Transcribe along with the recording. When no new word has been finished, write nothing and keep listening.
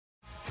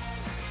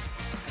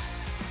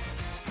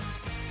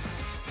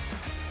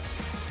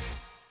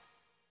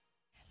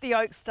The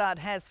Oak stud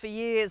has for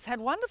years had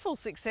wonderful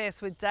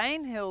success with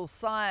Danehill's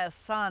sire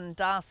son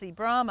Darcy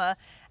Brahma,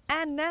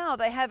 and now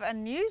they have a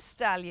new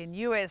stallion,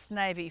 US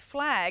Navy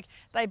Flag,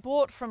 they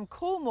bought from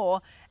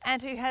Coolmore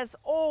and who has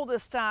all the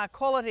star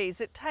qualities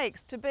it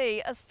takes to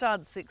be a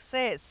stud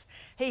success.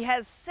 He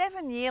has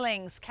 7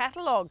 yearlings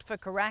catalogued for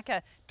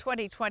Karaka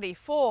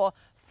 2024,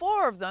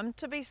 4 of them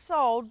to be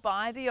sold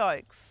by the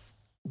Oaks.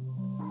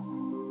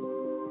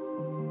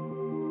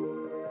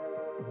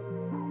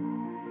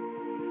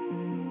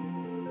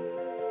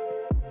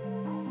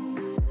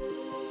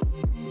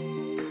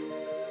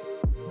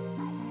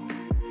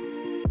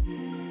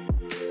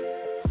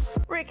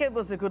 It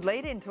was a good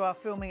lead into our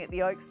filming at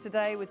the Oaks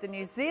today with the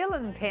New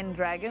Zealand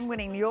Pendragon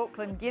winning the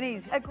Auckland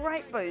Guineas. A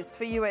great boost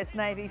for US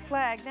Navy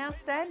Flag, now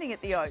standing at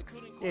the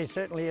Oaks. Yeah,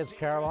 certainly is,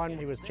 Caroline.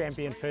 He was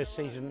champion first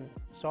season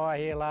sire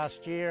here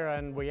last year,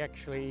 and we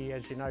actually,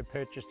 as you know,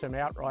 purchased him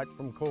outright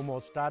from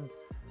Coolmore Stud.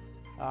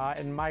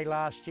 In May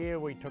last year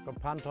we took a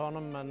punt on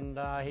him, and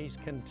he's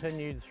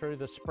continued through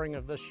the spring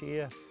of this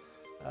year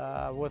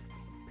with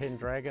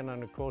Pendragon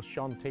and of course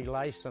Shanti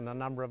Lace and a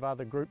number of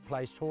other group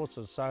placed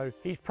horses. So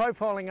he's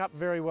profiling up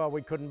very well.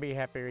 We couldn't be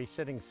happier. He's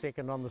sitting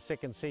second on the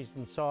second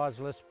season sires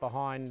list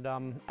behind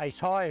Ace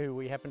High, who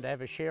we happen to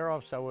have a share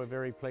of, so we're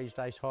very pleased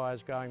Ace High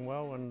is going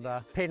well. And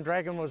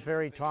Pendragon was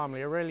very timely,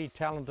 a really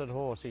talented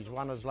horse. He's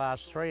won his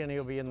last 3 and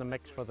he'll be in the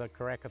mix for the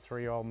Karaka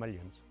 3-year-old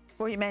millions.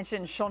 Well, you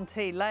mentioned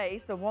Shanti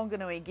Lace, the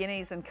Wanganui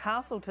Guineas and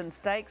Castleton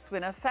Stakes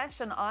winner.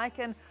 Fashion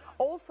Icon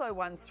also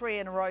won 3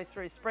 in a row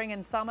through spring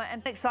and summer.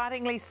 And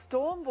excitingly,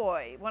 Storm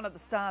Boy, one of the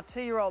star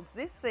 2-year-olds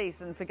this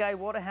season for Gai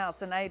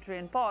Waterhouse and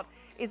Adrian Bott,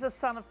 is a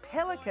son of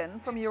Pelican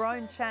from your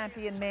own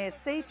champion mare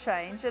Sea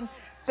Change, and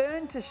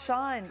Burn to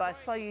Shine by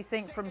So You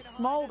Think from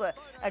Smolder,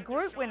 a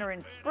group winner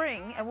in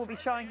spring, and will be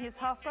showing his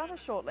half-brother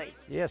shortly.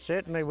 Yeah,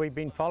 certainly we've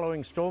been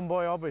following Storm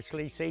Boy.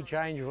 Obviously Sea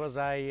Change was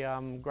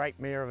a great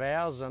mare of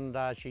ours, and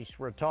she's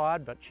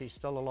retired, but she's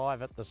still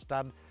alive at the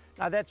stud.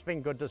 No, that's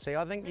been good to see.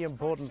 I think the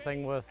important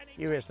thing with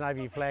US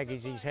Navy Flag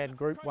is he's had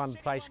Group 1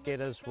 place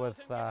getters with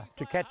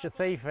To Catch a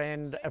Thief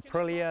and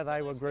Aprilia.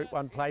 They were Group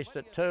 1 placed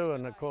at 2,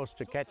 and of course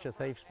To Catch a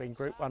Thief's been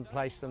Group 1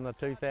 placed in the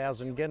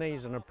 2000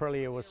 Guineas, and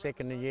Aprilia was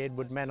second in the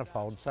Edward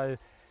Manifold. So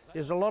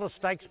there's a lot of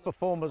stakes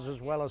performers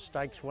as well as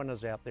stakes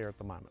winners out there at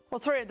the moment. Well,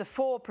 3 of the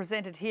 4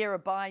 presented here are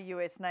by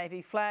US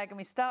Navy Flag, and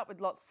we start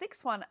with lot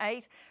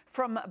 618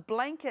 from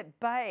Blanket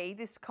Bay.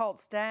 This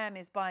Colt's Dam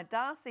is by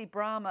Darcy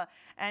Brahma,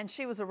 and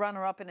she was a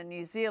runner-up in a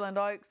New Zealand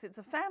Oaks. It's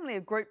a family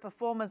of group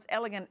performers: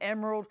 Elegant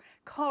Emerald,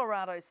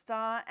 Colorado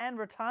Star and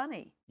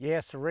Ratani.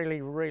 Yes,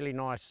 really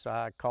nice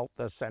colt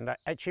this, and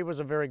she was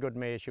a very good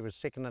mare. She was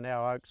second in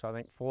our Oaks, I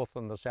think 4th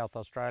in the South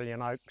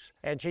Australian Oaks,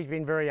 and she's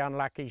been very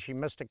unlucky. She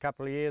missed a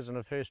couple of years and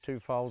her first 2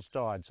 foals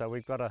died. So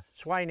we've got a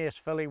Swain-S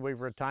filly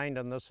we've retained,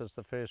 and this is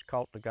the first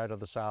colt to go to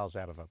the sales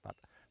out of it, but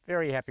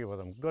very happy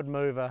with him. Good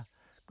mover,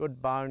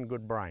 good bone,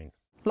 good brain.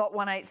 Lot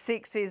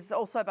 186 is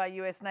also by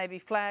US Navy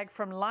Flag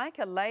from Like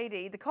a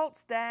Lady. The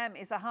Colt's Dam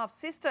is a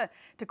half-sister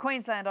to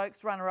Queensland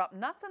Oaks runner-up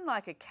Nothing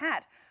Like a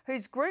Cat,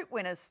 whose group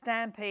winners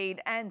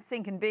Stampede and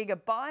Thinkin' Big are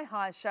by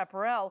High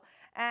Chaparral,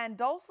 and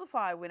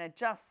Dulcify winner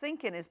Just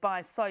Thinkin' is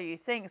by So You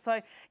Think.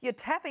 So you're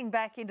tapping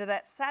back into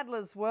that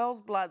Sadler's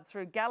Wells blood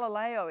through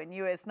Galileo in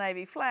US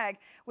Navy Flag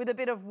with a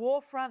bit of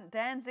Warfront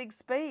Danzig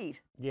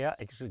speed. Yeah,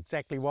 it's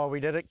exactly why we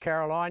did it,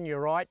 Caroline,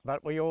 you're right,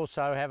 but we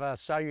also have a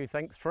So You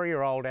Think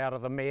 3-year-old out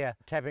of the mare,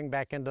 tapping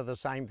back into the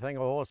same thing, a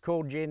horse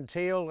called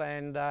Gentile,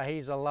 and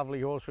he's a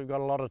lovely horse we've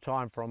got a lot of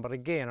time from, but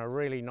again, a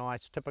really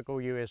nice,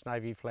 typical US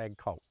Navy Flag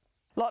colt.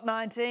 Lot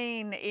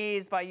 19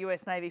 is by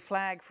US Navy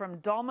Flag from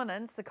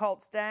Dominance. The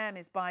Colt's Dam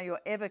is by your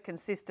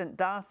ever-consistent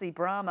Darcy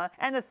Brahma.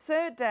 And the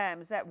 3rd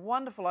dam is that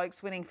wonderful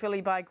Oaks winning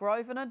filly by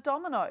Grosvenor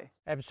Domino.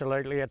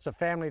 Absolutely. It's a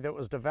family that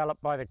was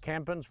developed by the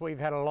Campins. We've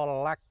had a lot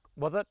of luck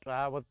with it,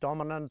 with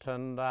Dominant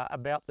and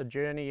About the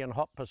Journey and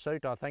Hot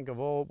Pursuit. I think of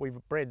all, we've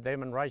bred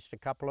them and raced a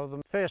couple of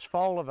them. First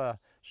foal of a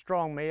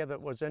strong mare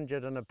that was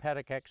injured in a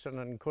paddock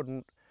accident and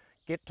couldn't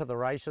get to the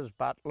races,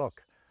 but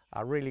look,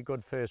 a really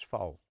good first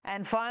foal.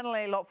 And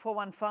finally, lot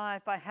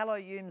 415 by Hello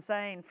Yoom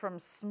Zane from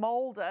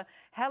Smolder.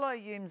 Hello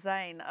Yoom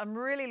Zane, I'm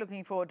really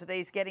looking forward to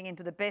these getting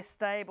into the best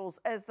stables,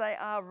 as they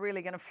are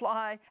really going to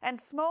fly. And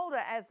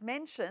Smolder, as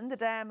mentioned, the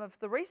dam of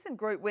the recent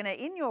group winner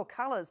In Your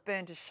Colours,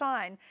 Burn to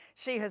Shine.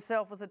 She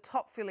herself was a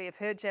top filly of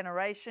her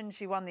generation.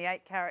 She won the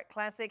 8 Carat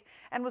Classic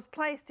and was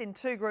placed in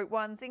 2 Group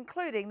 1s,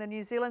 including the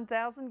New Zealand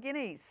 1000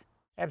 Guineas.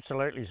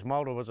 Absolutely,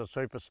 Smolder was a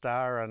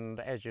superstar, and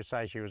as you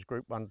say, she was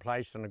Group 1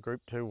 placed and a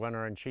Group 2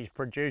 winner, and she's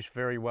produced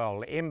very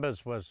well.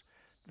 Embers was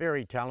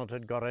very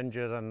talented, got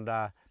injured, and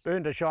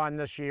Burn to Shine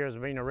this year has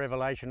been a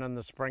revelation in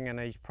the spring, and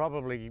he's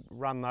probably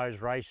run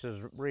those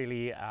races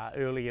really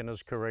early in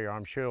his career.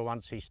 I'm sure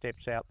once he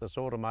steps out this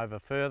autumn over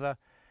further,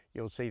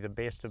 you'll see the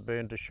best of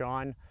Burn to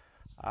Shine.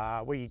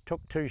 We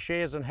took 2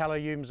 shares in Hello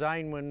Yoom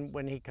Zane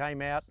when he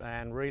came out,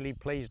 and really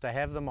pleased to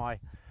have them. I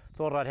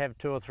thought I'd have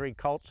 2 or 3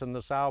 colts in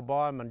the sale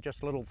by them, and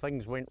just little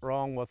things went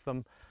wrong with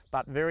them,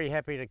 but very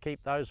happy to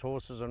keep those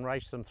horses and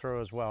race them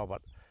through as well.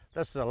 But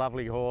this is a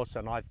lovely horse,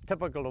 and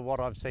typical of what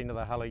I've seen of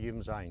the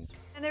Halayum Zanes.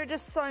 And there are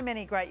just so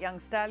many great young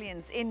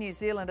stallions in New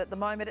Zealand at the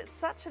moment. It's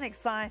such an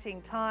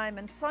exciting time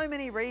and so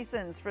many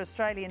reasons for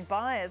Australian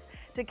buyers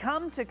to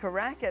come to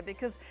Karaka,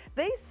 because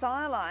these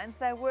sire lines,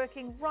 they're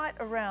working right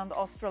around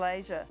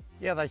Australasia.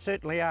 Yeah, they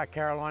certainly are,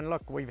 Caroline.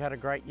 Look, we've had a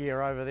great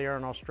year over there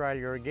in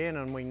Australia again,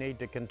 and we need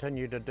to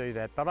continue to do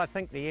that. But I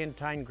think the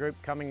Entain group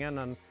coming in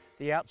and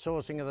the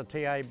outsourcing of the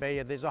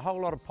TAB, there's a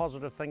whole lot of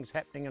positive things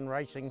happening in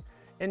racing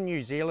in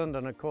New Zealand,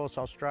 and of course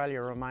Australia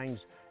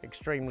remains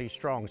extremely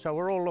strong. So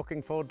we're all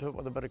looking forward to it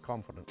with a bit of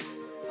confidence.